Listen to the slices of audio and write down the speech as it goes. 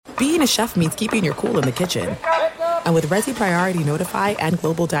being a chef means keeping your cool in the kitchen. And with Resi Priority Notify and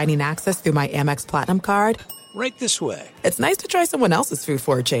Global Dining Access through my Amex Platinum card, right this way. It's nice to try someone else's food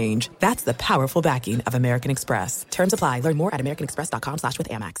for a change. That's the powerful backing of American Express. Terms apply. Learn more at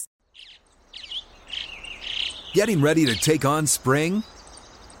americanexpress.com/withAmex. Getting ready to take on spring?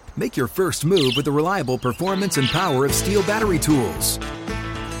 Make your first move with the reliable performance and power of Steel battery tools.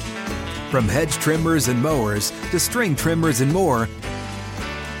 From hedge trimmers and mowers to string trimmers and more,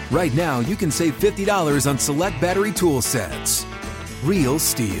 right now you can save $50 on select battery tool sets. Real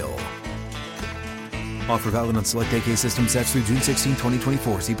Steel. Offer valid on select AK system sets through June 16,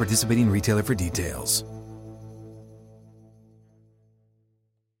 2024. See participating retailer for details.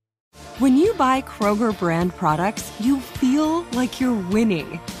 When you buy Kroger brand products, you feel like you're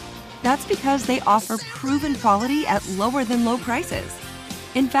winning. That's because they offer proven quality at lower than low prices.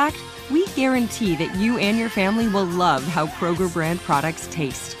 In fact, we guarantee that you and your family will love how Kroger brand products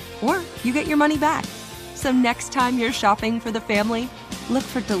taste, or you get your money back. So next time you're shopping for the family, look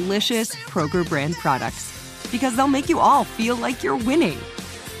for delicious Kroger brand products, because they'll make you all feel like you're winning.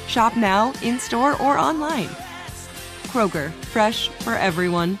 Shop now, in-store, or online. Kroger, fresh for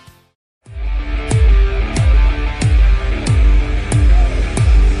everyone.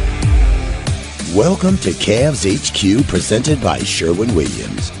 Welcome to Cavs HQ, presented by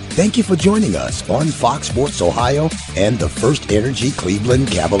Sherwin-Williams. Thank you for joining us on Fox Sports Ohio and the First Energy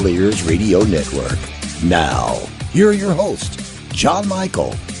Cleveland Cavaliers Radio Network. Now, here are your hosts, John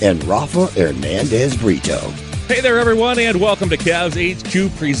Michael and Rafa Hernandez Brito. Hey there, everyone, and welcome to Cavs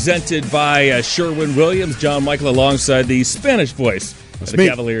HQ, presented by Sherwin-Williams. John Michael alongside the Spanish voice of the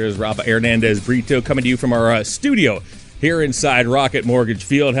Cavaliers, Rafa Hernandez Brito, coming to you from our studio here inside Rocket Mortgage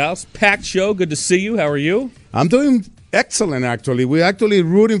Fieldhouse. Packed show. Good to see you. How are you? I'm doing excellent, actually. We're actually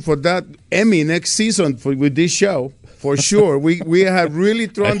rooting for that Emmy next season with this show, for sure. We have really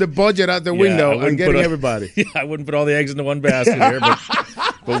thrown the budget out the window and getting everybody. Yeah, I wouldn't put all the eggs into one basket here,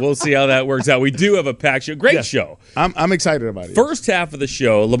 but we'll see how that works out. We do have a packed show. Great show. I'm excited about it. First half of the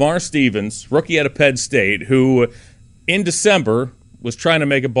show, Lamar Stevens, rookie out of Penn State, who in December was trying to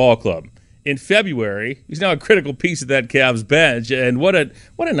make a ball club. In February, he's now a critical piece of that Cavs bench, and what a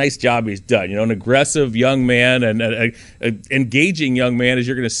nice job he's done. You know, an aggressive young man and an engaging young man, as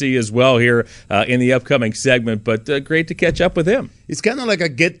you're going to see as well here in the upcoming segment. But great to catch up with him. It's kind of like a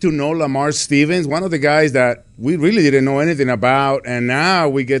get-to-know Lamar Stevens, one of the guys that we really didn't know anything about, and now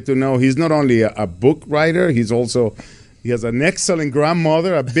we get to know he's not only a book writer, he has an excellent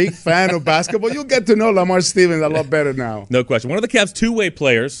grandmother, a big fan of basketball. You'll get to know Lamar Stevens a lot better now. No question. One of the Cavs' two-way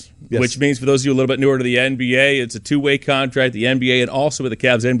players, which means for those of you a little bit newer to the NBA, it's a two-way contract, the NBA, and also with the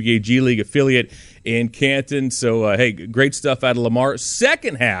Cavs NBA G League affiliate in Canton. So, hey, great stuff out of Lamar.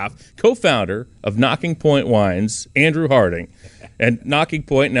 Second half, co-founder of Knocking Point Wines, Andrew Harding. And Knocking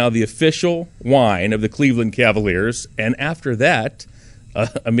Point, now the official wine of the Cleveland Cavaliers. And after that,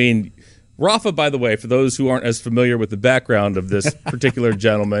 Rafa, by the way, for those who aren't as familiar with the background of this particular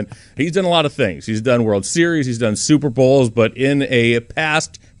gentleman, he's done a lot of things. He's done World Series, he's done Super Bowls, but in a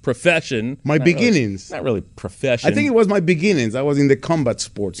past profession. Beginnings. Not really profession. I think it was my beginnings. I was in the combat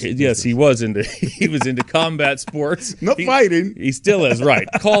sports. Yes, he was into combat sports. Not fighting. He still is, right.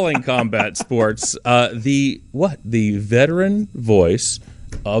 Calling combat sports. The veteran voice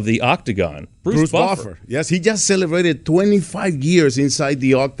of the Octagon, Bruce Buffer. Yes, he just celebrated 25 years inside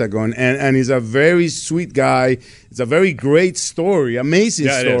the Octagon, and he's a very sweet guy. It's a very great story, amazing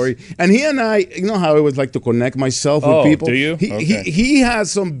story. And he and I, you know how I would like to connect myself with people? Do you? He has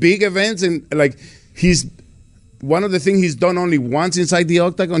some big events, and one of the things he's done only once inside the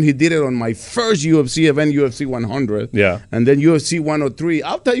Octagon, he did it on my first UFC event, UFC 100. Yeah. And then UFC 103.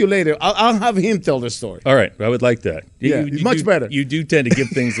 I'll tell you later. I'll have him tell the story. All right. I would like that. Much better. You do tend to give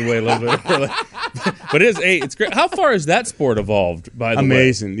things away a little bit early. But it's great. How far has that sport evolved, by the way?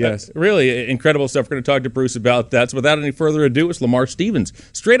 Amazing, yes. Really incredible stuff. We're going to talk to Bruce about that. So without any further ado, it's Lamar Stevens.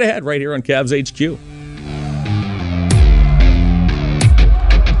 Straight ahead right here on Cavs HQ.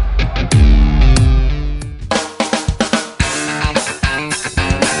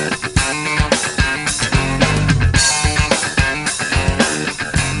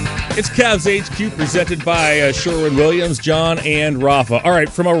 It's Cavs HQ presented by Sherwin-Williams, John, and Rafa. All right,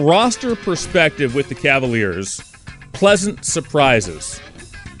 from a roster perspective with the Cavaliers, pleasant surprises.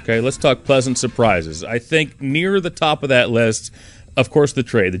 Okay, let's talk pleasant surprises. I think near the top of that list, of course, the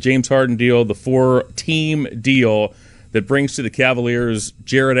trade, the James Harden deal, the 4-team deal that brings to the Cavaliers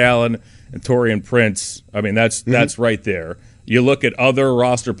Jarrett Allen and Taurean Prince. I mean, that's right there. You look at other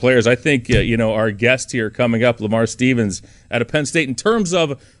roster players. I think, our guest here coming up, Lamar Stevens out of Penn State, in terms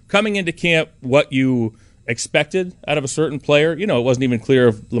of coming into camp, what you expected out of a certain player. You know, it wasn't even clear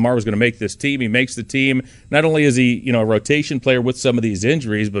if Lamar was going to make this team. He makes the team. Not only is he, a rotation player with some of these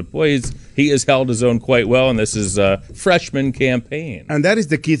injuries, but boy, he has held his own quite well, and this is a freshman campaign. And that is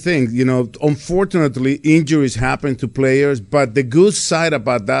the key thing. Unfortunately, injuries happen to players, but the good side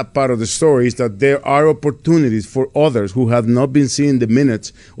about that part of the story is that there are opportunities for others who have not been seeing the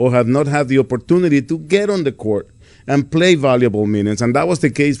minutes or have not had the opportunity to get on the court and play valuable minutes, and that was the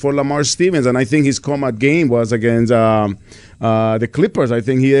case for Lamar Stevens. And I think his come-out game was against the Clippers. I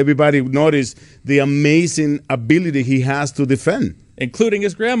think everybody noticed the amazing ability he has to defend, including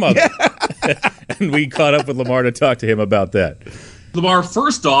his grandmother. And we caught up with Lamar to talk to him about that. Lamar,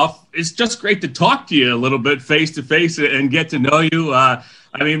 first off, it's just great to talk to you a little bit face-to-face and get to know you.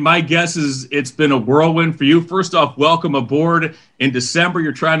 My guess is it's been a whirlwind for you. First off, welcome aboard. In December,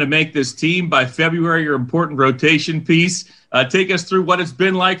 you're trying to make this team. By February, your important rotation piece. Take us through what it's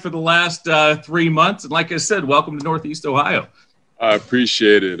been like for the last 3 months. And like I said, welcome to Northeast Ohio. I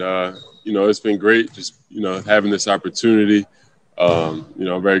appreciate it. It's been great just, having this opportunity. I'm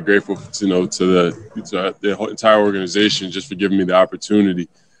very grateful, to the entire organization just for giving me the opportunity.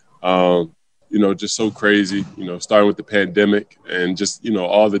 Just so crazy, starting with the pandemic and just,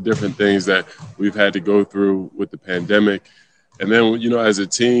 all the different things that we've had to go through with the pandemic. And then, as a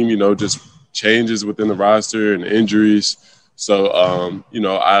team, just changes within the roster and injuries. So,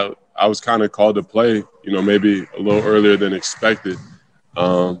 I was kind of called to play, maybe a little earlier than expected.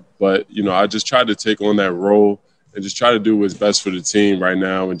 But I just tried to take on that role and just try to do what's best for the team right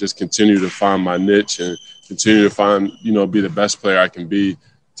now and just continue to find my niche and continue to find, be the best player I can be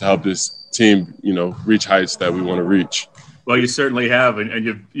to help this team, reach heights that we want to reach. Well, you certainly have,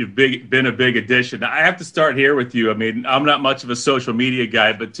 and you've been a big addition. I have to start here with you. I mean, I'm not much of a social media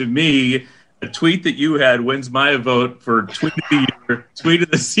guy, but to me, a tweet that you had wins my vote for tweet of the year, tweet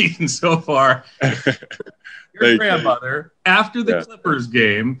of the season so far. Your grandmother, after the Clippers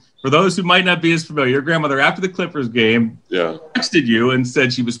game, for those who might not be as familiar, your grandmother, after the Clippers game, texted you and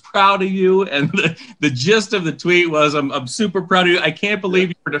said she was proud of you. And the gist of the tweet was, I'm super proud of you. I can't believe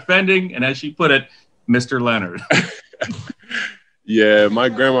you were defending, and as she put it, Mr. Leonard. Yeah, my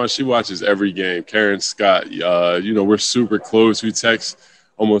grandma, she watches every game. Karen Scott, we're super close. We text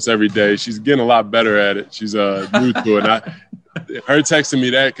almost every day. She's getting a lot better at it. She's new to it. Her texting me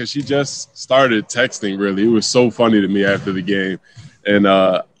that because she just started texting, really. It was so funny to me after the game. And,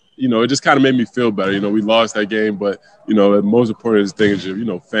 it just kind of made me feel better. We lost that game, but, the most important thing is,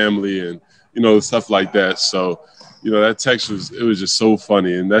 family and, stuff like that. So, that text was just so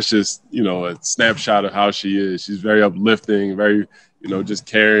funny. And that's just, a snapshot of how she is. She's very uplifting, very, just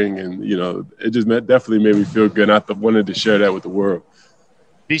caring. And, it just definitely made me feel good. And I wanted to share that with the world.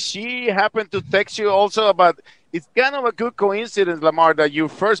 Did she happen to text you also about – it's kind of a good coincidence, Lamar, that your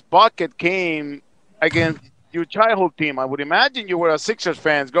first bucket came against your childhood team. I would imagine you were a Sixers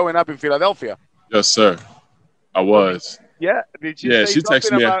fan growing up in Philadelphia. Yes, sir. I was. Yeah. Did she she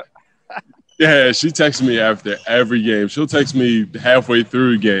texted me. She texts me after every game. She'll text me halfway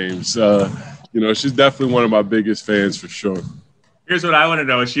through games. She's definitely one of my biggest fans for sure. Here's what I want to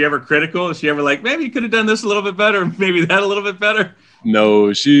know. Is she ever critical? Is she ever like, maybe you could have done this a little bit better, maybe that a little bit better? No,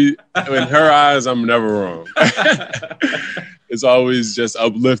 in her eyes, I'm never wrong. It's always just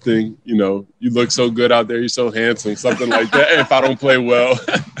uplifting. You look so good out there. You're so handsome, something like that. If I don't play well.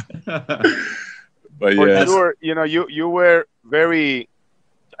 But yeah. For sure, you were very,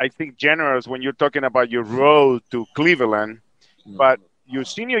 I think, generous when you're talking about your road to Cleveland. But your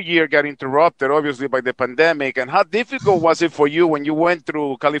senior year got interrupted, obviously, by the pandemic. And how difficult was it for you when you went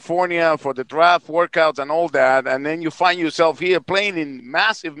through California for the draft workouts and all that, and then you find yourself here playing in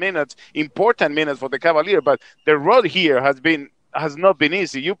massive minutes, important minutes for the Cavaliers? But the road here has not been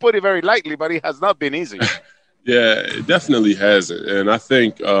easy. You put it very lightly, but it has not been easy. Yeah, it definitely hasn't. And I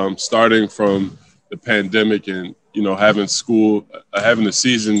think starting from the pandemic and, having the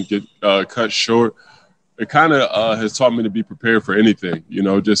season get cut short, it kind of has taught me to be prepared for anything,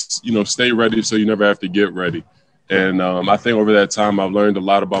 just, stay ready so you never have to get ready. And I think over that time, I've learned a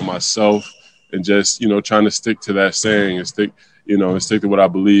lot about myself and just, trying to stick to that saying and stick to what I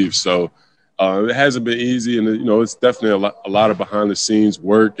believe. So it hasn't been easy. And, it's definitely a lot of behind the scenes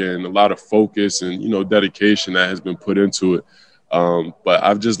work and a lot of focus and, dedication that has been put into it. But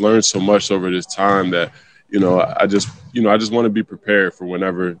I've just learned so much over this time that, I just want to be prepared for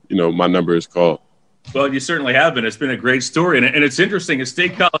whenever, my number is called. Well, you certainly have been. It's been a great story. And it's interesting. At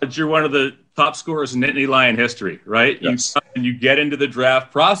State College, you're one of the top scorers in Nittany Lion history, right? Yes. You get into the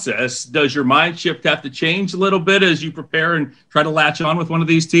draft process. Does your mind shift have to change a little bit as you prepare and try to latch on with one of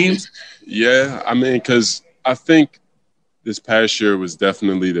these teams? Yeah, because I think this past year was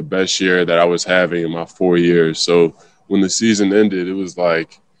definitely the best year that I was having in my 4 years. So when the season ended, it was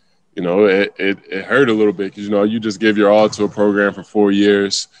like, you know, it hurt a little bit because, you know, you just give your all to a program for 4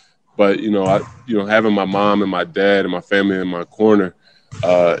 years. But, you know, having my mom and my dad and my family in my corner,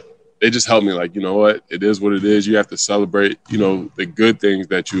 they just helped me, like, you know what, it is what it is. You have to celebrate, you know, the good things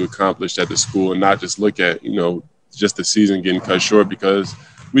that you accomplished at the school and not just look at, you know, just the season getting cut short, because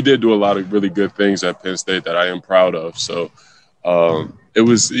we did do a lot of really good things at Penn State that I am proud of. So it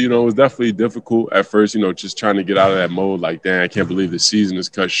was definitely difficult at first, you know, just trying to get out of that mode. Like, damn, I can't believe the season is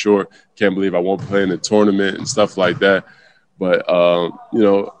cut short. Can't believe I won't play in the tournament and stuff like that. But, you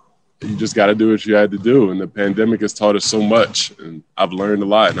know, you just got to do what you had to do. And the pandemic has taught us so much. And I've learned a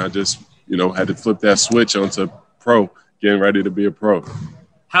lot. And I just, you know, had to flip that switch onto pro, getting ready to be a pro.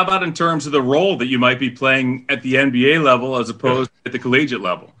 How about in terms of the role that you might be playing at the NBA level as opposed to at the collegiate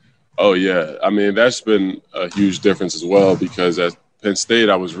level? Oh, yeah. I mean, that's been a huge difference as well, because at Penn State,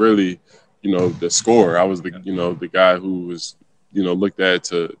 I was really, you know, the scorer. I was the, you know, the guy who was, you know, looked at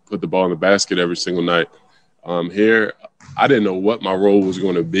to put the ball in the basket every single night. Here, I didn't know what my role was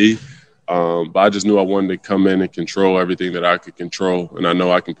going to be, but I just knew I wanted to come in and control everything that I could control. And I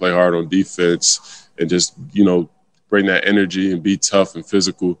know I can play hard on defense and just, you know, bring that energy and be tough and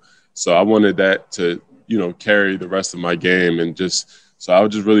physical. So I wanted that to, you know, carry the rest of my game. And just, so I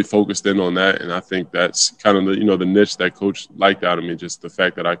was just really focused in on that. And I think that's kind of the, you know, the niche that coach liked out of me, just the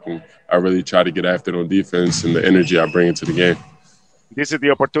fact that I really try to get after it on defense and the energy I bring into the game. This is the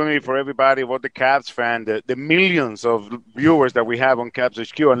opportunity for everybody, about the Cavs fan, the millions of viewers that we have on Cavs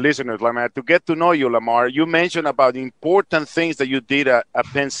HQ and listeners, Lamar, to get to know you, Lamar. You mentioned about the important things that you did at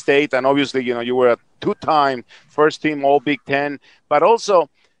Penn State, and obviously, you know, you were a two-time first-team All-Big Ten, but also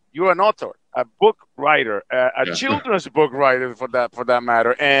you're an author, a book writer, a children's book writer for that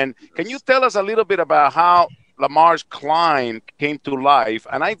matter. And can you tell us a little bit about how Lamar's Climb came to life?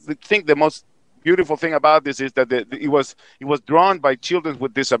 And I think the most beautiful thing about this is that it was drawn by children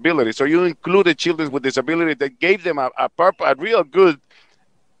with disabilities. So you included children with disability that gave them a real good,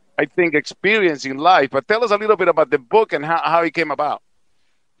 I think, experience in life. But tell us a little bit about the book and how it came about.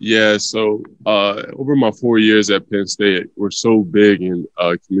 Yeah, so over my 4 years at Penn State, we're so big in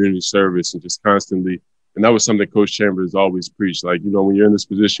community service and just constantly, and that was something Coach Chambers always preached. Like, you know, when you're in this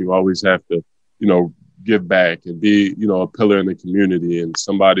position, you always have to, you know, give back and be, you know, a pillar in the community and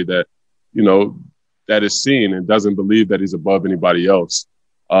somebody that, you know, that is seen and doesn't believe that he's above anybody else.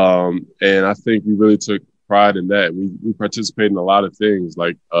 And I think we really took pride in that. We participated in a lot of things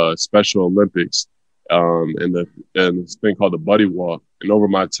like Special Olympics and this thing called the Buddy Walk. And over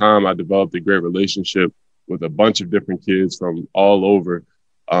my time, I developed a great relationship with a bunch of different kids from all over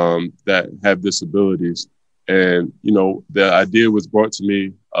that have disabilities. And, you know, the idea was brought to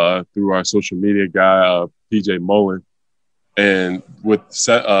me through our social media guy, PJ Mullen. And with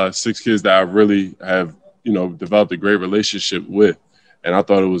 6 kids that I really have, you know, developed a great relationship with. And I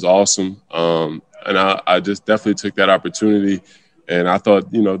thought it was awesome. And I just definitely took that opportunity. And I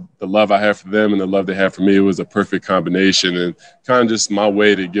thought, you know, the love I have for them and the love they have for me, it was a perfect combination. And kind of just my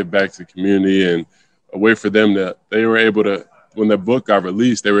way to give back to the community and a way for them that they were able to, when the book got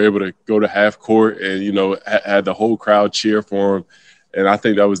released, they were able to go to half court and, you know, had the whole crowd cheer for them. And I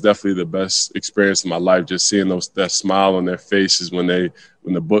think that was definitely the best experience of my life, just seeing that smile on their faces when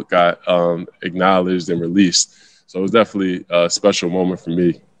the book got acknowledged and released. So it was definitely a special moment for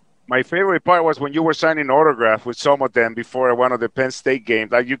me. My favorite part was when you were signing autographs with some of them before one of the Penn State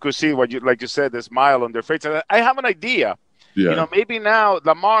games. Like, you could see like you said, the smile on their face. And I have an idea. Yeah. You know, maybe now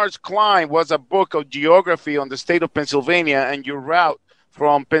Lamar's Climb was a book of geography on the state of Pennsylvania and your route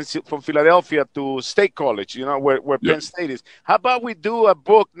from Philadelphia to State College, you know, where Penn State is. How about we do a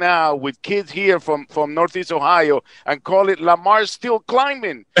book now with kids here from Northeast Ohio and call it Lamar's Still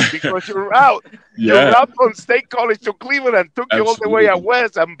Climbing, because you're out. You're out from State College to Cleveland and took you all the way out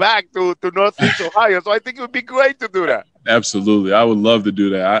west and back to Northeast Ohio. So I think it would be great to do that. Absolutely. I would love to do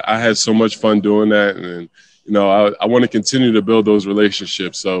that. I had so much fun doing that. And, you know, I want to continue to build those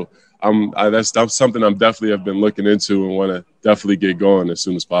relationships. So that's something I'm definitely have been looking into and want to definitely get going as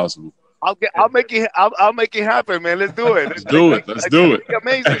soon as possible. I'll make it happen, man. Let's do it. Let's do it.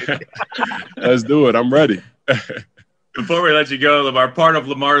 Amazing. Let's do it. I'm ready. Before we let you go, Lamar, part of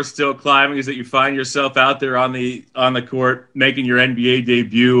Lamar's Still Climbing is that you find yourself out there on the court making your NBA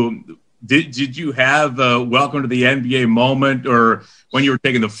debut. Did you have a welcome to the NBA moment, or when you were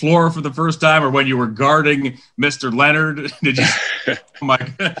taking the floor for the first time, or when you were guarding Mr. Leonard? Did you? Oh my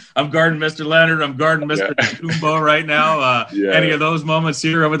God, I'm guarding Mr. Leonard. I'm guarding Mr. Tumbo right now. Any of those moments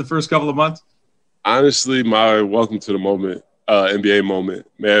here over the first couple of months? Honestly, my welcome to the moment, NBA moment,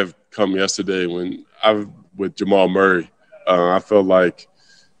 may have come yesterday when I with Jamal Murray. I felt like,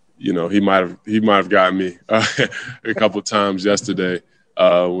 you know, he might have gotten me a couple of times yesterday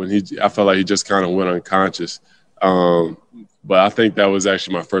when I felt like he just kind of went unconscious. But I think that was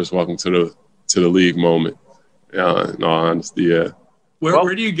actually my first welcome to the league moment. In all honesty, yeah.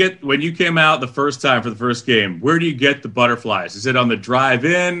 Where do you get, when you came out the first time for the first game, where do you get the butterflies? Is it on the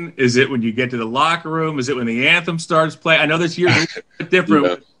drive-in? Is it when you get to the locker room? Is it when the anthem starts playing? I know this year's a little bit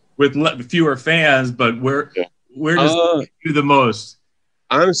different with fewer fans, but where does it do the most?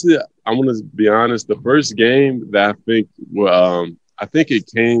 Honestly, I'm going to be honest. The first game that I think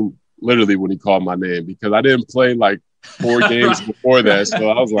it came literally when he called my name, because I didn't play like 4 games before that. So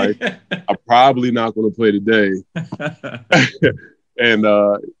I was like, I'm probably not going to play today. And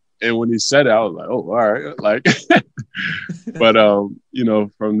when he said it, I was like, oh, all right. Like, but, you know,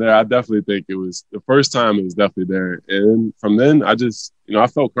 from there, I definitely think it was the first time it was definitely there. And from then I just, you know, I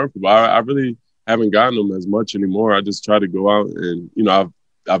felt comfortable. I really haven't gotten them as much anymore. I just try to go out and, you know,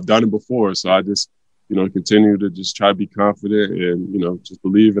 I've done it before. So I just, you know, continue to just try to be confident and, you know, just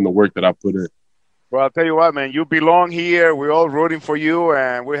believe in the work that I put in. Well, I'll tell you what, man, you belong here. We're all rooting for you,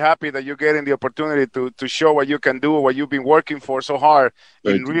 and we're happy that you're getting the opportunity to show what you can do, what you've been working for so hard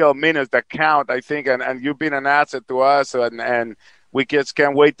in real minutes that count, I think, and you've been an asset to us, and we just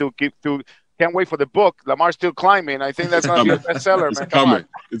can't wait can't wait for the book. Lamar's Still Climbing. I think that's going to be a bestseller, It's man. coming.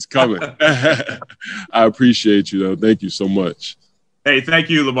 It's coming. I appreciate you, though. Thank you so much. Hey, thank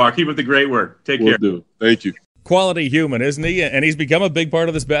you, Lamar. Keep up the great work. Take care. Will do. Thank you. Quality human, isn't he? And he's become a big part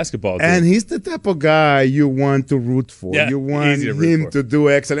of this basketball team. And he's the type of guy you want to root for. Yeah, you want easy to root him for. to do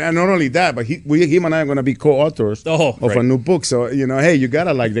excellent. And not only that, but him and I are going to be co-authors of a new book. So, you know, hey, you got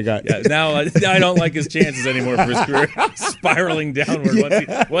to like the guy. Yeah, now I don't like his chances anymore for his career spiraling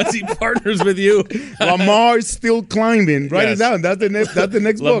downward once he partners with you. Lamar Still Climbing. Write Yes. it down. That's the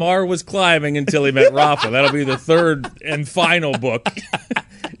next book. Lamar was climbing until he met Rafa. That'll be the third and final book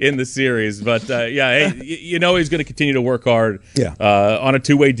in the series. But, hey, you know he's going to continue to work hard on a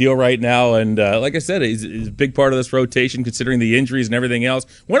two-way deal right now. And like I said, he's a big part of this rotation considering the injuries and everything else.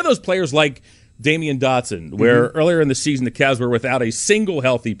 One of those players like Damian Dotson, where earlier in the season the Cavs were without a single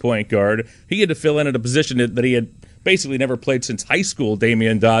healthy point guard. He had to fill in at a position that he had basically never played since high school.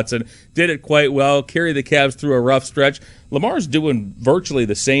 Damian Dotson did it quite well, carried the Cavs through a rough stretch. Lamar's doing virtually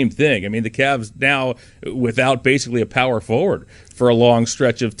the same thing. I mean, the Cavs now without basically a power forward for a long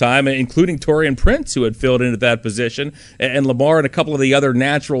stretch of time, including Taurean Prince, who had filled into that position, and Lamar and a couple of the other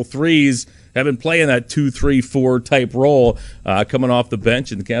natural threes have been playing that 2-3-4 type role coming off the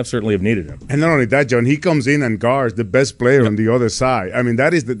bench, and the Cavs certainly have needed him. And not only that, John, he comes in and guards the best player on the other side. I mean,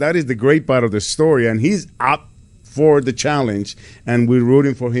 that is the great part of the story, and he's up for the challenge, and we're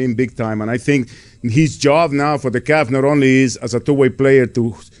rooting for him big time. And I think his job now for the Cavs not only is as a two-way player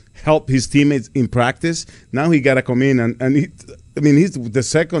to help his teammates in practice, now he got to come in and he's the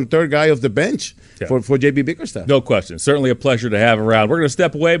second, third guy off the bench for J.B. Bickerstaff. No question. Certainly a pleasure to have around. We're going to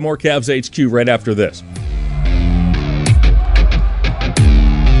step away. More Cavs HQ right after this.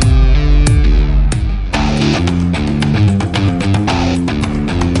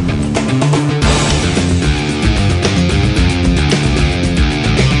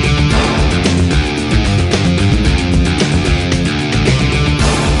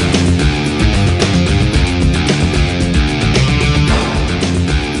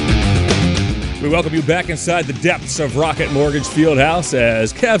 Welcome you back inside the depths of Rocket Mortgage Fieldhouse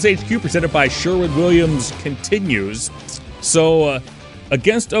as Cavs HQ presented by Sherwin-Williams continues. So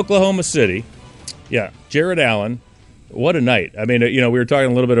against Oklahoma City, Jared Allen, what a night. I mean, we were talking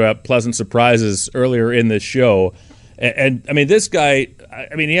a little bit about pleasant surprises earlier in this show. And I mean, this guy,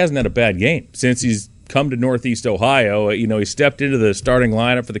 he hasn't had a bad game since he's come to Northeast Ohio. He stepped into the starting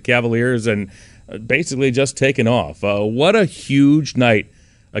lineup for the Cavaliers and basically just taken off. What a huge night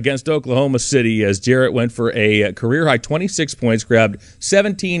against Oklahoma City as Jarrett went for a career-high 26 points, grabbed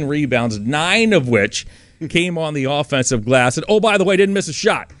 17 rebounds, 9 of which came on the offensive glass. And, oh, by the way, didn't miss a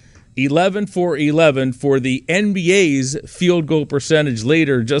shot. 11 for 11 for the NBA's field goal percentage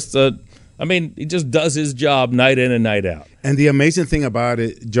leader. He just does his job night in and night out. And the amazing thing about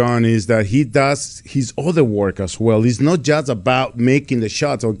it, John, is that he does his other work as well. It's not just about making the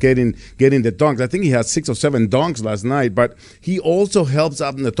shots or getting the dunks. I think he had 6 or 7 dunks last night, but he also helps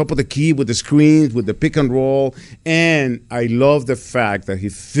up in the top of the key with the screens, with the pick and roll. And I love the fact that he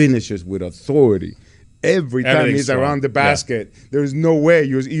finishes with authority. Every time he's around the basket, there's no way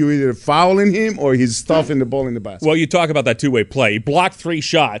you're either fouling him or he's stuffing the ball in the basket. Well, you talk about that two-way play. He blocked 3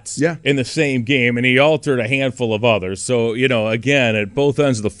 shots in the same game, and he altered a handful of others. So, again, at both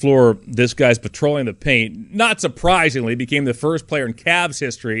ends of the floor, this guy's patrolling the paint. Not surprisingly, became the first player in Cavs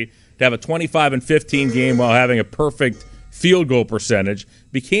history to have a 25-15 game while having a perfect field goal percentage,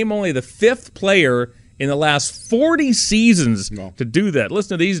 became only the 5th player in the last 40 seasons to do that.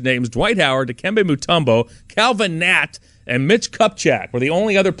 Listen to these names: Dwight Howard, Dikembe Mutombo, Calvin Nat, and Mitch Kupchak were the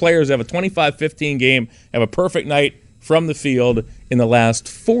only other players that have a 25-15 game, have a perfect night from the field in the last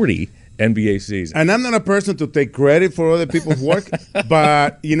 40 NBA season. And I'm not a person to take credit for other people's work,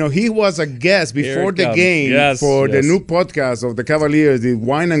 but, he was a guest before the game for the new podcast of the Cavaliers, the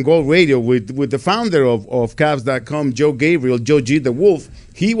Wine and Gold Radio, with the founder of Cavs.com, Joe Gabriel, Joe G. the Wolf.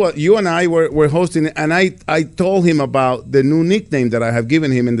 You and I were hosting it, and I told him about the new nickname that I have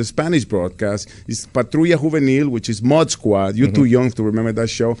given him in the Spanish broadcast. It's Patrulla Juvenil, which is Mod Squad. You're too young to remember that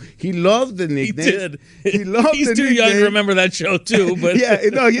show. He loved the nickname. He did. He loved He's the too nickname. young to remember that show, too. But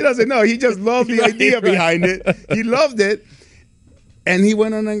he doesn't know. He just loved the idea behind it. He loved it. And he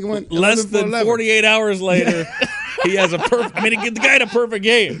went on and went. Less than 48 hours later, he has a perfect. I mean, the guy had a perfect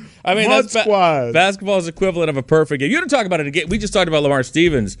game. I mean, that's basketball's equivalent of a perfect game. You didn't talk about it again. We just talked about Lamar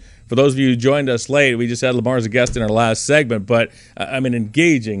Stevens. For those of you who joined us late, we just had Lamar as a guest in our last segment. But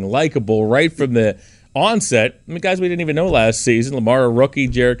engaging, likable, right from the onset. I mean, guys we didn't even know last season. Lamar, a rookie.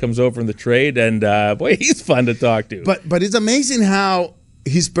 Jared comes over in the trade, and boy, he's fun to talk to. But it's amazing how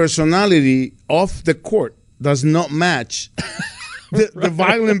his personality off the court does not match the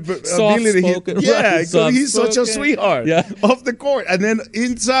violent ability. He's such a sweetheart off the court. And then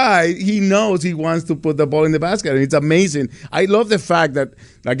inside, he knows he wants to put the ball in the basket. And it's amazing. I love the fact that,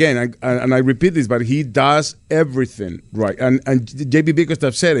 again, I repeat this, but he does everything right. And J.B.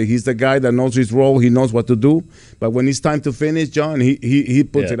 Bickerstaff said it. He's the guy that knows his role. He knows what to do. But when it's time to finish, John, he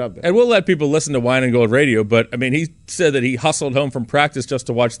puts it up there. And we'll let people listen to Wine and Gold Radio. But, I mean, he said that he hustled home from practice just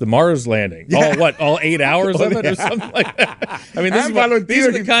to watch the Mars landing. Yeah. All 8 hours of it or something like that? I mean, these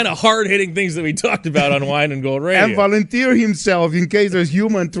are the kind of hard-hitting things that we talked about on Wine and Gold Radio. And volunteer himself in case there's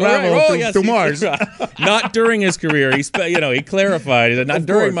human travel to Mars. Not during his career. He clarified. He said, not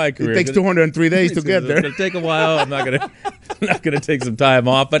during my career. It takes 203 days to get there. It's going to take a while. I'm not going to take some time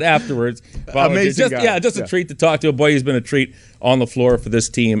off, but afterwards. Amazing guy. Just a treat to talk to a boy. He's been a treat on the floor for this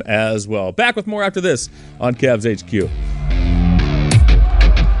team as well. Back with more after this on Cavs HQ.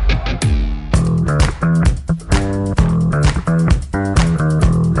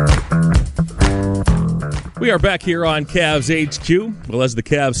 We are back here on Cavs HQ. Well, as the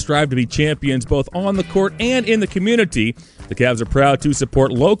Cavs strive to be champions both on the court and in the community, the Cavs are proud to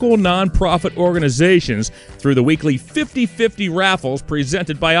support local nonprofit organizations through the weekly 50-50 raffles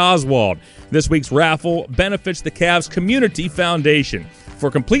presented by Oswald. This week's raffle benefits the Cavs Community Foundation.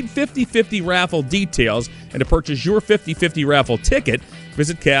 For complete 50-50 raffle details and to purchase your 50-50 raffle ticket,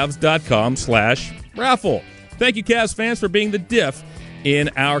 visit Cavs.com/raffle. Thank you, Cavs fans, for being the diff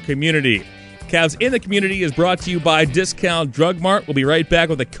in our community. Cavs in the Community is brought to you by Discount Drug Mart. We'll be right back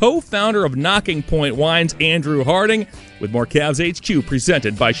with the co-founder of Knocking Point Wines, Andrew Harding, with more Cavs HQ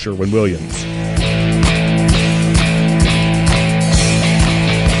presented by Sherwin-Williams.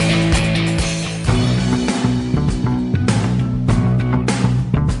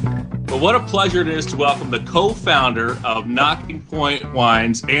 Well, what a pleasure it is to welcome the co-founder of Knocking Point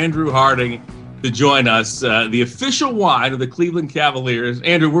Wines, Andrew Harding, to join us, the official wine of the Cleveland Cavaliers.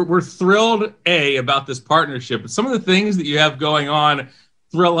 Andrew, we're thrilled, about this partnership. Some of the things that you have going on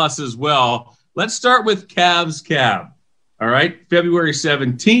thrill us as well. Let's start with Cavs Cab. All right, February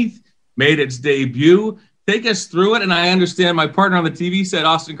 17th, made its debut. Take us through it, and I understand my partner on the TV said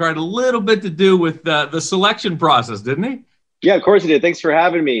Austin Carr had a little bit to do with the selection process, didn't he? Yeah, of course he did. Thanks for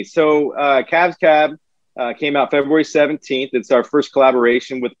having me. So Cavs Cab came out February 17th. It's our first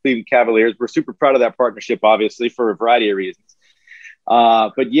collaboration with Cleveland Cavaliers. We're super proud of that partnership, obviously, for a variety of reasons.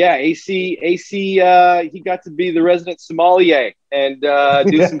 But yeah, AC, he got to be the resident sommelier and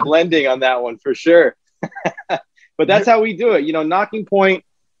do some blending on that one for sure. But that's how we do it. You know, Knocking Point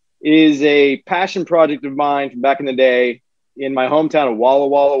is a passion project of mine from back in the day in my hometown of Walla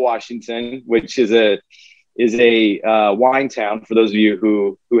Walla, Washington, which is a wine town for those of you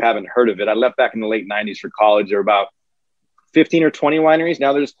who haven't heard of it. I left back in the late 90s for college. There were about 15 or 20 wineries.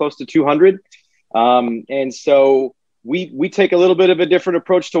 Now there's close to 200. And so we take a little bit of a different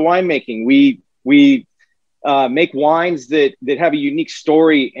approach to winemaking. We make wines that have a unique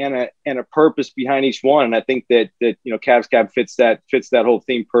story and a purpose behind each one. And I think that you know, Cavs Cab fits that whole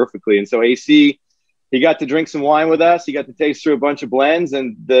theme perfectly. And so AC, he got to drink some wine with us. He got to taste through a bunch of blends,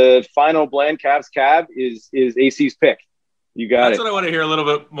 and the final blend, Cavs Cab, is AC's pick. You got That's what I want to hear a little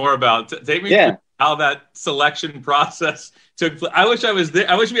bit more about. Take me through how that selection process took place. I wish I was there.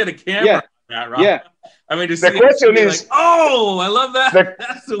 I wish we had a camera on that, Rob. Yeah. I mean, the question is, like, oh, I love that.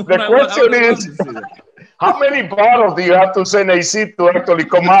 The question is, How many bottles do you have to send AC to actually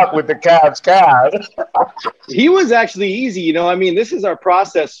come up with the Cavs cab? He was actually easy. You know, I mean, this is our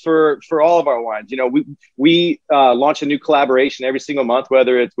process for all of our wines. You know, we launch a new collaboration every single month,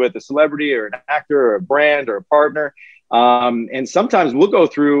 whether it's with a celebrity or an actor or a brand or a partner. And sometimes we'll go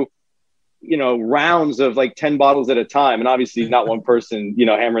through, you know, rounds of like 10 bottles at a time. And obviously not one person, you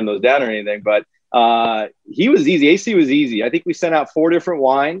know, hammering those down or anything, but he was easy. AC was easy. I think we sent out 4 different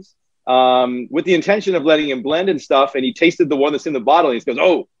wines with the intention of letting him blend and stuff. And he tasted the one that's in the bottle. And he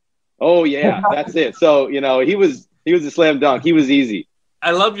goes, oh yeah, that's it. So, you know, he was a slam dunk. He was easy.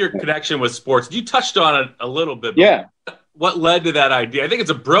 I love your connection with sports. You touched on it a little bit. Yeah. What led to that idea? I think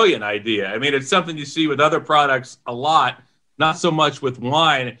it's a brilliant idea. I mean, it's something you see with other products a lot, not so much with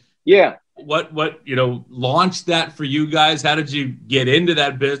wine. Yeah. What you know, launched that for you guys? How did you get into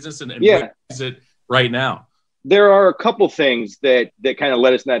that business and where is it right now? There are a couple things that kind of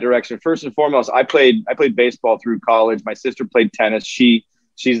led us in that direction. First and foremost, I played baseball through college. My sister played tennis. She's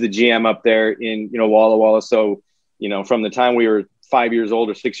the GM up there in, you know, Walla Walla. So, you know, from the time we were 5 years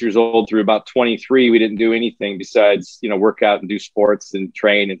old or 6 years old through about 23, we didn't do anything besides, you know, work out and do sports and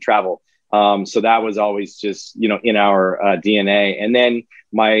train and travel. So that was always just, you know, in our DNA. And then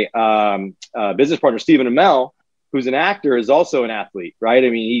my business partner, Stephen Amell, who's an actor, is also an athlete, right? I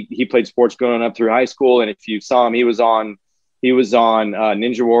mean, he played sports growing up through high school. And if you saw him, he was on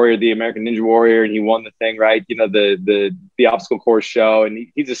Ninja Warrior, the American Ninja Warrior, and he won the thing, right? You know, the obstacle course show. And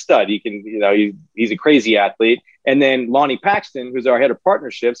he's a stud. He can, you know, he's a crazy athlete. And then Lonnie Paxton, who's our head of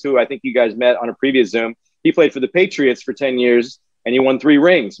partnerships, who I think you guys met on a previous Zoom, he played for the Patriots for 10 years. And he won 3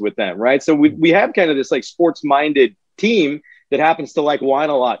 rings with them, right? So we have kind of this like sports-minded team that happens to like wine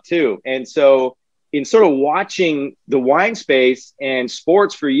a lot too. And so in sort of watching the wine space and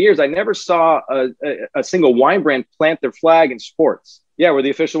sports for years, I never saw a single wine brand plant their flag in sports. Yeah, we're the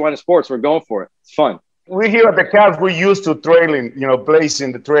official wine of sports. We're going for it. It's fun. We here at the Cavs, we're used to trailing, you know,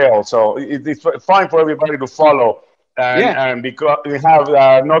 blazing the trail. So it's fine for everybody to follow. And because we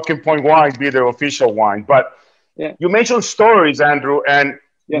have Knocking Point Wines be their official wine. But you mentioned stories, Andrew, and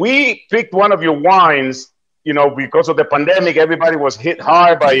we picked one of your wines, you know, because of the pandemic, everybody was hit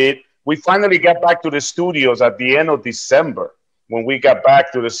hard by it. We finally got back to the studios at the end of December when we got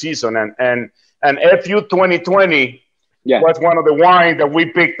back to the season. And FU 2020 was one of the wines that we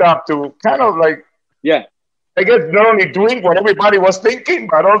picked up to kind of like, I guess not only drink what everybody was thinking,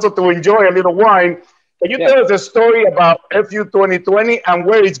 but also to enjoy a little wine. Can you tell us a story about FU 2020 and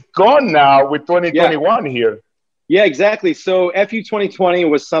where it's gone now with 2021 here? Yeah, exactly. So FU 2020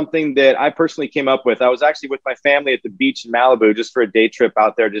 was something that I personally came up with. I was actually with my family at the beach in Malibu just for a day trip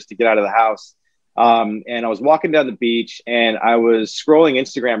out there just to get out of the house. And I was walking down the beach and I was scrolling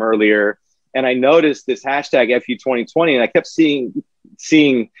Instagram earlier and I noticed this hashtag FU 2020 and I kept seeing,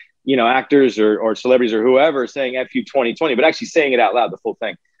 you know, actors or celebrities or whoever saying FU 2020, but actually saying it out loud, the full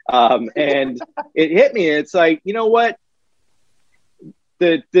thing. And it hit me. It's like, you know what?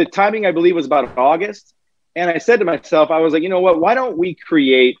 The timing, I believe, was about August. And I said to myself, I was like, you know what? Why don't we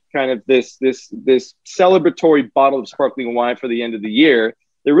create kind of this celebratory bottle of sparkling wine for the end of the year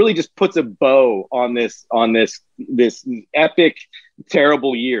that really just puts a bow on this epic,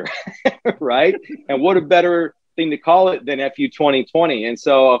 terrible year, right? And what a better thing to call it than FU 2020. And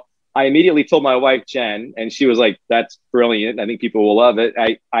so I immediately told my wife, Jen, and she was like, that's brilliant. I think people will love it.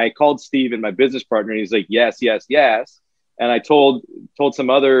 I called Steve and my business partner, and he's like, yes. And I told some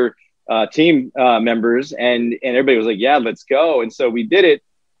other team members and everybody was like, yeah, let's go. And so we did it.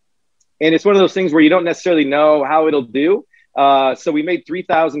 And it's one of those things where you don't necessarily know how it'll do. So we made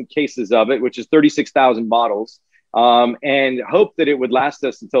 3,000 cases of it, which is 36,000 bottles, and hoped that it would last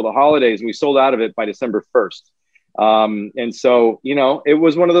us until the holidays. And we sold out of it by December 1st. And so, you know, it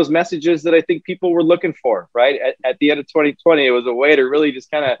was one of those messages that I think people were looking for, right? At the end of 2020, it was a way to really just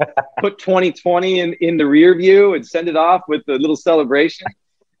kind of put 2020 in the rear view and send it off with a little celebration.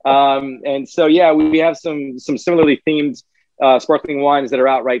 And so, yeah, we have some similarly themed sparkling wines that are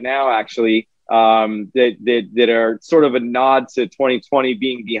out right now, actually, that are sort of a nod to 2020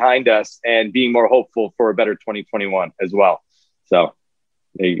 being behind us and being more hopeful for a better 2021 as well. So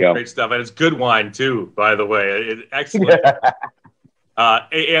there you go. Great stuff. And it's good wine, too, by the way. Excellent.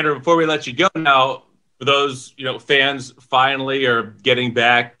 Hey, Andrew, before we let you go now, for those, you know, fans finally are getting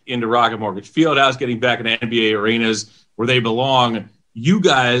back into Rocket Mortgage Fieldhouse, getting back into NBA arenas where they belong, you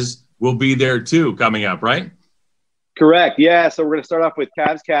guys will be there too coming up, right? Correct. Yeah. So we're going to start off with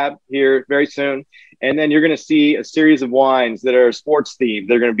Cavs Cab here very soon. And then you're going to see a series of wines that are sports themed.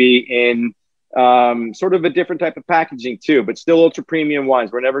 They're going to be in sort of a different type of packaging too, but still ultra premium wines.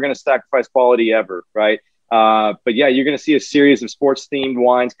 We're never going to sacrifice quality ever. Right. But yeah, you're going to see a series of sports themed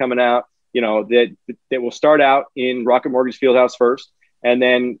wines coming out. that will start out in Rocket Mortgage Fieldhouse first, and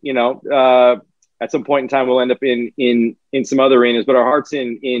then at some point in time we'll end up in some other arenas. But our heart's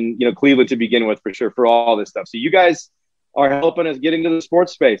in Cleveland to begin with, for sure, for all this stuff. So you guys are helping us get into the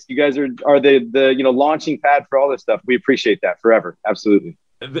sports space. You guys are the launching pad for all this stuff. We appreciate that forever. Absolutely.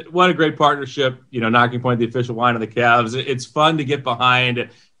 What a great partnership. Knocking Point, the official wine of the Cavs. It's fun to get behind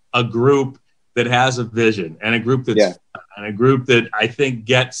a group that has a vision, and a group and a group that I think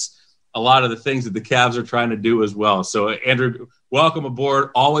gets a lot of the things that the Cavs are trying to do as well. So, Andrew, welcome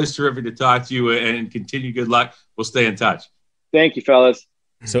aboard. Always terrific to talk to you, and continue good luck. We'll stay in touch. Thank you, fellas.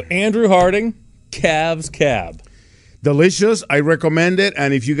 So, Andrew Harding, Cavs Cab. Delicious. I recommend it.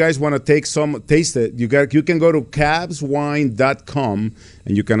 And if you guys want to taste it, you can go to cavswine.com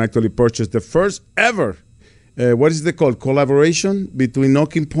and you can actually purchase the first ever, what is it called? Collaboration between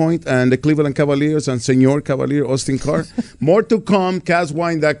Knocking Point and the Cleveland Cavaliers and Senor Cavalier Austin Carr. More to come.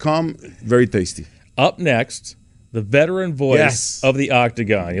 Cavswine.com. Very tasty. Up next, the veteran voice of the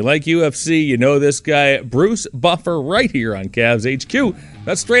Octagon. You like UFC, you know this guy, Bruce Buffer, right here on Cavs HQ.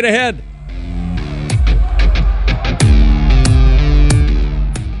 That's straight ahead.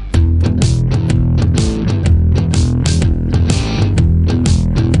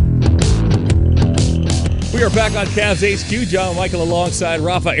 We are back on Cavs HQ. John Michael alongside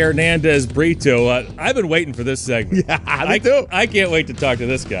Rafa Hernandez Brito. I've been waiting for this segment. Yeah, me too. I can't wait to talk to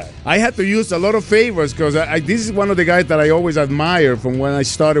this guy. I had to use a lot of favors because this is one of the guys that I always admire from when I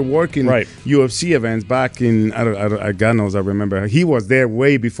started working UFC events back in, God knows, I remember. He was there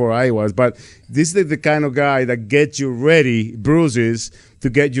way before I was. But this is the kind of guy that gets you ready, Bruce, to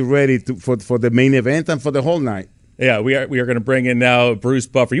get you ready for the main event and for the whole night. Yeah, we are going to bring in now Bruce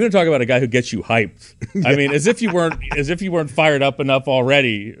Buffer. You want to talk about a guy who gets you hyped? I mean, as if you weren't fired up enough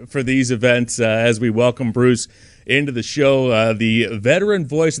already for these events. As we welcome Bruce into the show, the veteran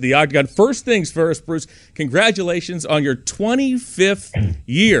voice of the Octagon. First things first, Bruce. Congratulations on your 25th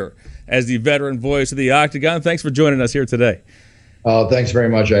year as the veteran voice of the Octagon. Thanks for joining us here today. Thanks very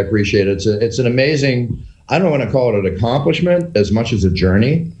much. I appreciate it. It's an amazing. I don't want to call it an accomplishment as much as a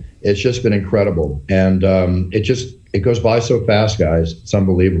journey. It's just been incredible. And it goes by so fast, guys. It's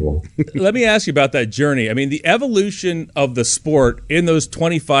unbelievable. Let me ask you about that journey. I mean, the evolution of the sport in those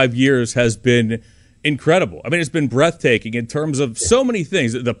 25 years has been incredible. I mean, it's been breathtaking in terms of so many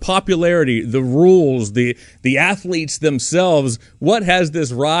things, the popularity, the rules, the athletes themselves. What has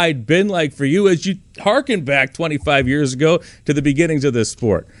this ride been like for you as you harken back 25 years ago to the beginnings of this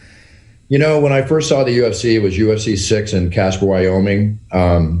sport? When I first saw the UFC, it was UFC 6 in Casper, Wyoming.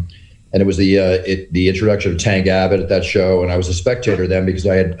 And it was the introduction of Tank Abbott at that show. And I was a spectator then because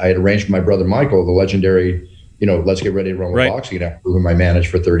I had arranged for my brother Michael, the legendary, Let's Get Ready to Rumble Boxing, whom I managed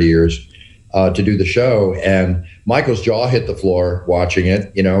for 30 years, to do the show. And Michael's jaw hit the floor watching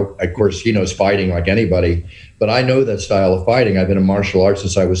it. Of course, he knows fighting like anybody. But I know that style of fighting. I've been in martial arts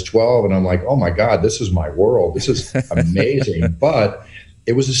since I was 12. And I'm like, oh, my God, this is my world. This is amazing. But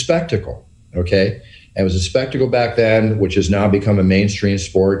it was a spectacle, okay? And it was a spectacle back then, which has now become a mainstream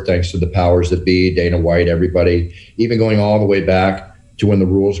sport thanks to the powers that be, Dana White, everybody, even going all the way back to when the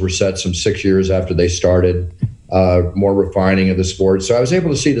rules were set some 6 years after they started, more refining of the sport. So I was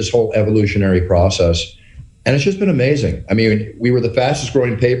able to see this whole evolutionary process, and it's just been amazing. I mean, we were the fastest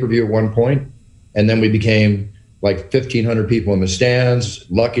growing pay-per-view at one point, and then we became like 1,500 people in the stands,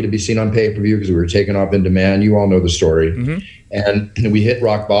 lucky to be seen on pay-per-view because we were taken off in demand. You all know the story. Mm-hmm. And we hit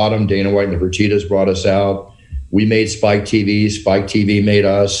rock bottom. Dana White and the Fertittas brought us out. We made Spike TV. Spike TV made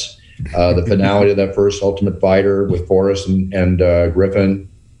us. The finale of that first Ultimate Fighter with Forrest and Griffin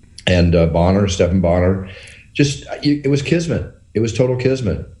and Stephan Bonner. It was kismet. It was total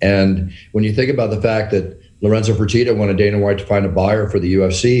kismet. And when you think about the fact that Lorenzo Fertitta wanted Dana White to find a buyer for the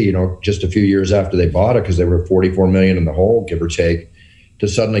UFC, just a few years after they bought it, because they were $44 million in the hole, give or take, to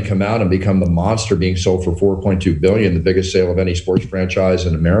suddenly come out and become the monster being sold for $4.2 billion, the biggest sale of any sports franchise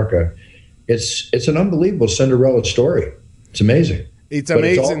in America. It's an unbelievable Cinderella story. It's amazing. It's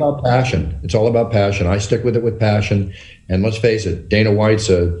amazing. It's all about passion. It's all about passion. I stick with it with passion. And let's face it, Dana White's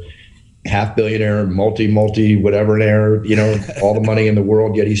a half billionaire, multi whatever-naire, all the money in the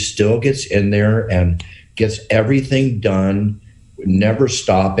world, yet he still gets in there and gets everything done, never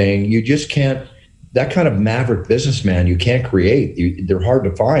stopping. You just can't, that kind of maverick businessman, you can't create. They're hard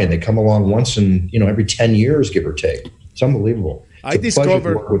to find. They come along once in, every 10 years, give or take. It's unbelievable. It's a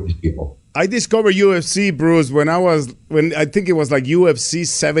pleasure to work with these people. I discovered UFC, Bruce, when I think it was like UFC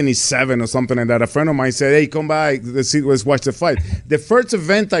 77 or something like that. A friend of mine said, hey, come by, let's watch the fight. The first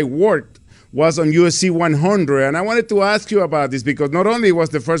event I worked was on UFC 100, and I wanted to ask you about this because not only was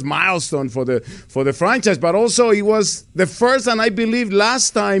the first milestone for the franchise, but also it was the first and I believe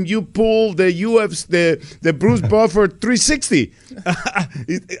last time you pulled the the Bruce Buffer 360.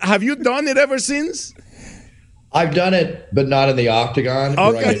 Have you done it ever since? I've done it, but not in the octagon.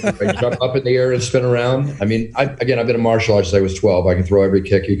 Okay. Where I jump up in the air and spin around. I mean, I've been a martial artist since I was 12. I can throw every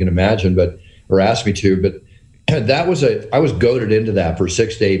kick you can imagine, or ask me to. But I was goaded into that for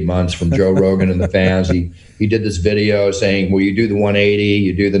 6 to 8 months from Joe Rogan and the fans. He did this video saying, well, you do the 180,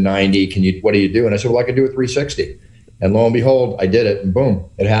 you do the 90. What do you do? And I said, well, I can do a 360. And lo and behold, I did it, and boom,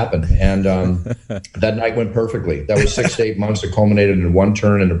 it happened. And that night went perfectly. That was 6 to 8 months that culminated in one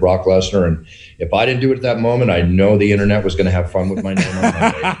turn into Brock Lesnar. And if I didn't do it at that moment, I know the internet was going to have fun with my name on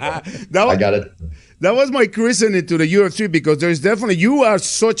my face. I got it. That was my christening to the UFC because there's definitely, you are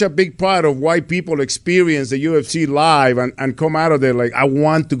such a big part of why people experience the UFC live and come out of there like, I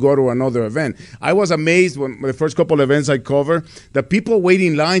want to go to another event. I was amazed when the first couple of events I covered, that people wait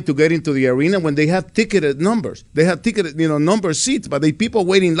in line to get into the arena when they have ticketed numbers. They have ticketed, number seats, but people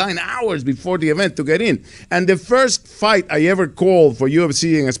wait in line hours before the event to get in. And the first fight I ever called for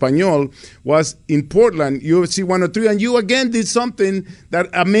UFC in Espanol was in Portland, UFC 103, and you again did something that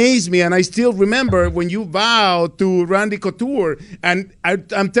amazed me, and I still remember when you vowed to Randy Couture, and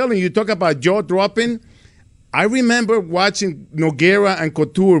I'm telling you, talk about jaw dropping. I remember watching Nogueira and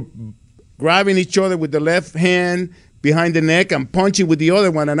Couture grabbing each other with the left hand behind the neck and punching with the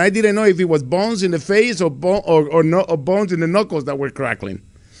other one, and I didn't know if it was bones in the face or bones in the knuckles that were crackling.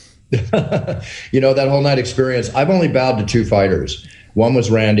 That whole night experience, I've only bowed to 2 fighters. One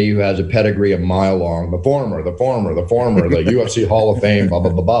was Randy, who has a pedigree a mile long, the former, the UFC Hall of Fame, blah,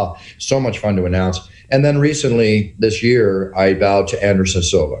 blah, blah, blah. So much fun to announce. And then recently, this year, I vowed to Anderson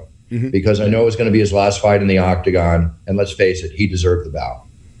Silva because I know it was going to be his last fight in the octagon. And let's face it, he deserved the vow.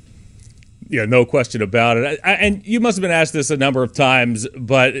 Yeah, no question about it. And you must have been asked this a number of times,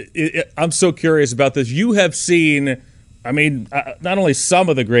 but I'm so curious about this. You have seen, not only some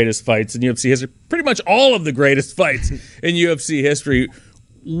of the greatest fights in UFC history, pretty much all of the greatest fights in UFC history.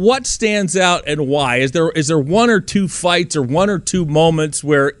 What stands out and why? Is there one or two fights or one or two moments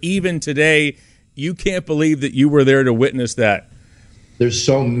where even today you can't believe that you were there to witness that? There's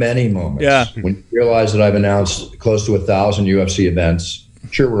so many moments. Yeah. When you realize that I've announced close to 1,000 UFC events,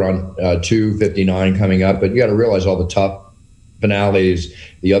 sure, we're on 259 coming up, but you got to realize all the tough finales,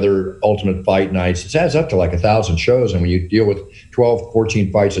 the other Ultimate Fight nights, it adds up to like 1,000 shows. And when you deal with 12,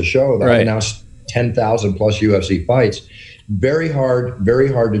 14 fights a show, that I've announced 10,000 plus UFC fights. Very hard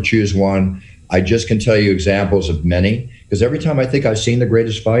to choose one. I just can tell you examples of many, because every time I think I've seen the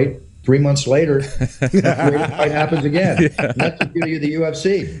greatest fight, 3 months later, the greatest fight happens again. Yeah. And that's the beauty of the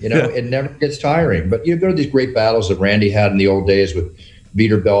UFC. It never gets tiring. But you go to these great battles that Randy had in the old days with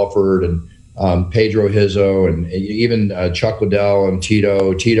Vitor Belfort and Pedro Hizzo and even Chuck Liddell and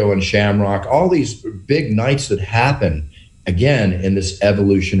Tito and Shamrock, all these big nights that happen, again, in this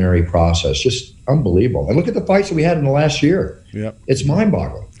evolutionary process. Just unbelievable. And look at the fights that we had in the last year. Yep. It's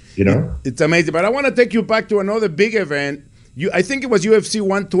mind-boggling, It's amazing. But I want to take you back to another big event. I think it was UFC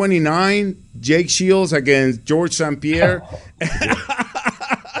 129, Jake Shields against George St. Pierre.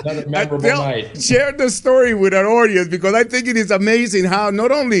 Another memorable night. Share the story with our audience, because I think it is amazing how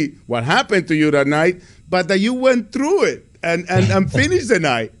not only what happened to you that night, but that you went through it and finished the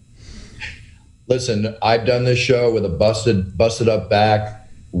night. Listen, I've done this show with a busted up back,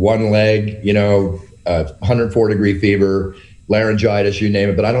 one leg, 104-degree fever, laryngitis, you name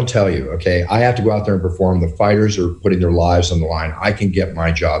it, but I don't tell you, okay? I have to go out there and perform. The fighters are putting their lives on the line. I can get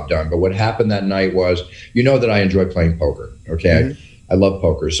my job done. But what happened that night was, that I enjoy playing poker, okay? I love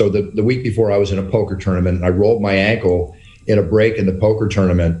poker. So the week before, I was in a poker tournament, and I rolled my ankle in a break in the poker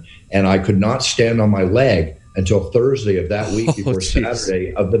tournament, and I could not stand on my leg until Thursday of that week before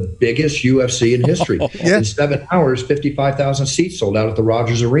Saturday of the biggest UFC in history. In 7 hours, 55,000 seats sold out at the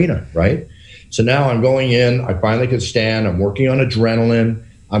Rogers Arena, right? So now I'm going in. I finally can stand. I'm working on adrenaline.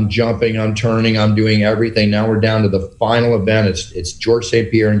 I'm jumping. I'm turning. I'm doing everything. Now we're down to the final event. It's George St.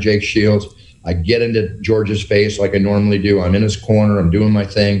 Pierre and Jake Shields. I get into George's face like I normally do. I'm in his corner. I'm doing my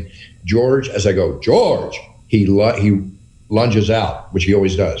thing. George, as I go, George, he lunges out, which he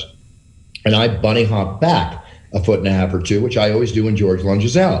always does. And I bunny hop back 1.5 feet or 2 feet, which I always do when George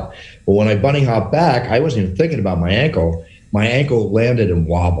lunges out. But when I bunny hop back, I wasn't even thinking about my ankle. My ankle landed and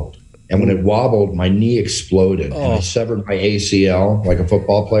wobbled. And when it wobbled, my knee exploded. And I severed my ACL, like a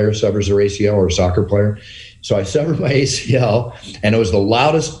football player severs their ACL or a soccer player. So I severed my ACL, and it was the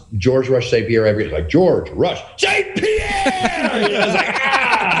loudest George Rush St. Pierre ever. Like, George Rush St. Pierre! I was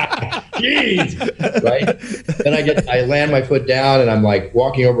like, jeez, right? Then I land my foot down, and I'm like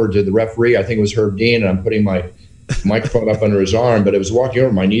walking over to the referee. I think it was Herb Dean, and I'm putting my microphone up under his arm, but it was walking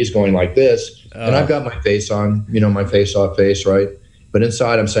over, my knees going like this, and I've got my face on, my face-off face, right? But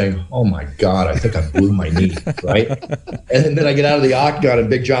inside, I'm saying, "Oh my God, I think I blew my knee," right? And then I get out of the octagon, and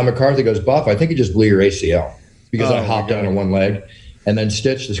Big John McCarthy goes, "Buff, I think you just blew your ACL," because I hopped down on one leg. And then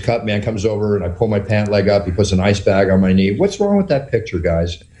Stitch, this cut man, comes over, and I pull my pant leg up. He puts an ice bag on my knee. What's wrong with that picture,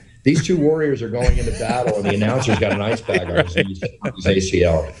 guys? These two warriors are going into battle, and the announcer's got an ice bag on his knees, his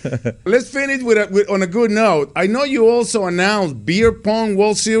ACL. Let's finish on a good note. I know you also announced Beer Pong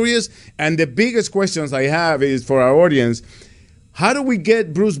World Series, and the biggest questions I have is for our audience. How do we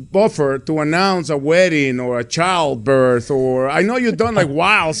get Bruce Buffer to announce a wedding or a childbirth? Or I know you've done like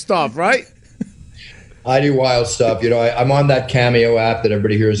wild stuff, right? I do wild stuff. I'm on that Cameo app that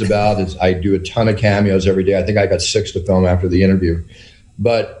everybody hears about. I do a ton of cameos every day. I think I got 6 to film after the interview.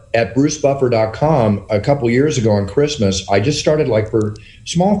 But at brucebuffer.com, a couple years ago on Christmas, I just started for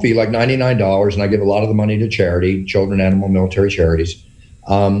small fee, like $99, and I give a lot of the money to charity, children, animal, military charities.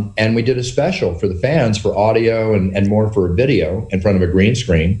 And we did a special for the fans for audio and more for video in front of a green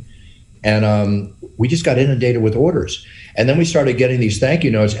screen. And we just got inundated with orders. And then we started getting these thank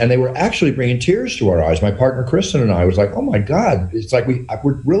you notes, and they were actually bringing tears to our eyes. My partner, Kristen, and I was like, oh, my God, it's like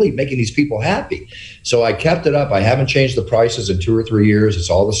we're really making these people happy. So I kept it up. I haven't changed the prices in 2 or 3 years. It's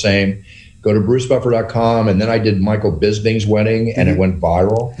all the same. Go to brucebuffer.com. And then I did Michael Bisping's wedding, and it went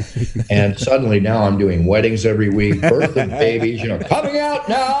viral. And suddenly now I'm doing weddings every week, birth of babies, coming out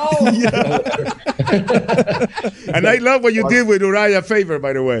now. And I love what you did with Uriah Faber,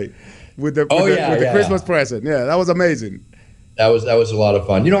 by the way. With the Christmas present. Yeah, that was amazing. That was a lot of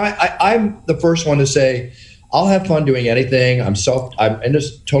fun. I'm the first one to say I'll have fun doing anything. I'm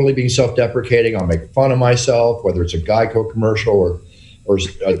just totally being self-deprecating. I'll make fun of myself, whether it's a Geico commercial or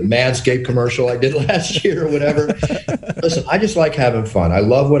a Manscaped commercial I did last year or whatever. Listen, I just like having fun. I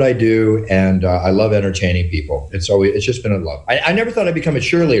love what I do, and I love entertaining people. It's just been a love. I never thought I'd become a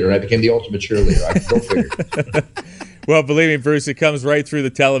cheerleader, and I became the ultimate cheerleader. Go figure. Well, believe me, Bruce, it comes right through the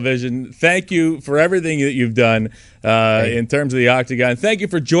television. Thank you for everything that you've done in terms of the Octagon. Thank you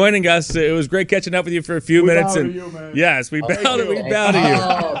for joining us. It was great catching up with you for a few minutes. Bow to you, man. Yes, we bow to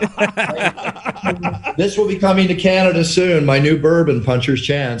you. This will be coming to Canada soon. My new bourbon, Puncher's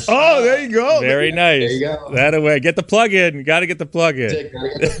Chance. Oh, there you go. Very nice. There you go. That away. Get the plug in. Got to get the plug in.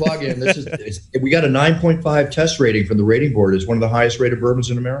 Gotta get the plug in. We got a 9.5 test rating from the rating board. It's one of the highest rated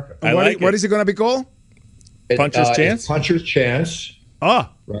bourbons in America. What is it going to be called? Puncher's Chance? Puncher's Chance. Right.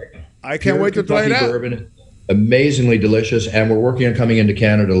 I can't wait to try it out. Bourbon, amazingly delicious, and we're working on coming into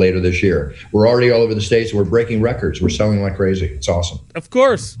Canada later this year. We're already all over the States, and we're breaking records. We're selling like crazy. It's awesome. Of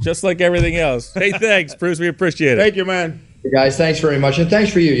course, just like everything else. Hey, thanks, Bruce. We appreciate it. Thank you, man. Hey guys, thanks very much, and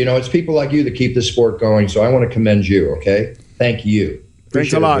thanks for you. It's people like you that keep this sport going, so I want to commend you, okay? Thank you.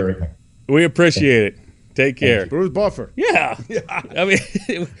 Thanks a lot. We appreciate it. Take care. Bruce Buffer. Yeah. I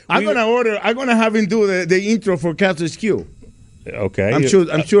mean, I'm gonna have him do the intro for Cavs HQ. Okay.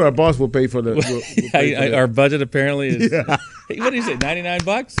 I'm sure our boss will pay for the. Our budget apparently is. Yeah. What do you say?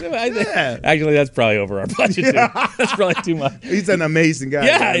 $99? Yeah. Actually, that's probably over our budget. Too. That's probably too much. He's an amazing guy.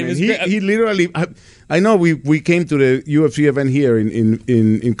 Yeah, he literally. I know we came to the UFC event here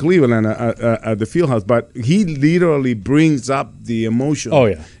in Cleveland at the Fieldhouse, but he literally brings up the emotion. Oh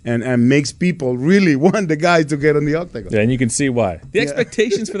yeah, and makes people really want the guy to get on the octagon. Yeah, and you can see why. The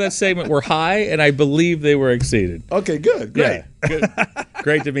expectations for that segment were high, and I believe they were exceeded. Okay, good, great. Yeah. Good.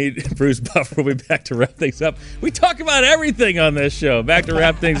 Great to meet Bruce Buffer. We'll be back to wrap things up. We talk about everything on this show. Back to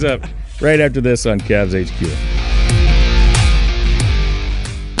wrap things up right after this on Cavs HQ.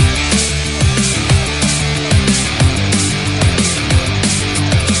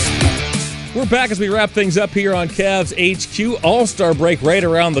 We're back as we wrap things up here on Cavs HQ. All-Star break right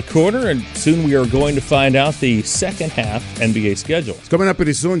around the corner, and soon we are going to find out the second half NBA schedule. It's coming up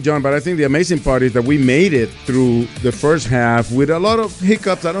pretty soon, John, but I think the amazing part is that we made it through the first half with a lot of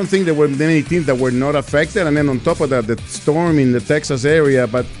hiccups. I don't think there were many teams that were not affected, and then on top of that, the storm in the Texas area.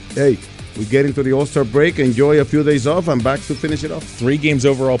 But, hey, we get into the All-Star break, enjoy a few days off, and back to finish it off. 3 games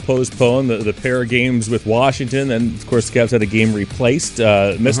overall postponed, the pair of games with Washington, and, of course, the Cavs had a game replaced.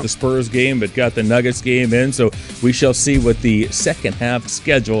 Missed the Spurs game, but got the Nuggets game in, so we shall see what the second half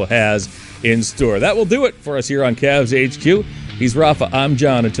schedule has in store. That will do it for us here on Cavs HQ. He's Rafa, I'm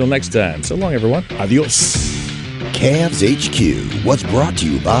John. Until next time, so long, everyone. Adios. Cavs HQ was brought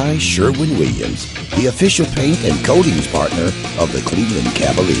to you by Sherwin-Williams, the official paint and coatings partner of the Cleveland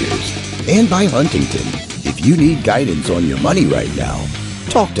Cavaliers. And by Huntington. If you need guidance on your money right now,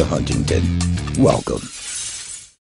 talk to Huntington. Welcome.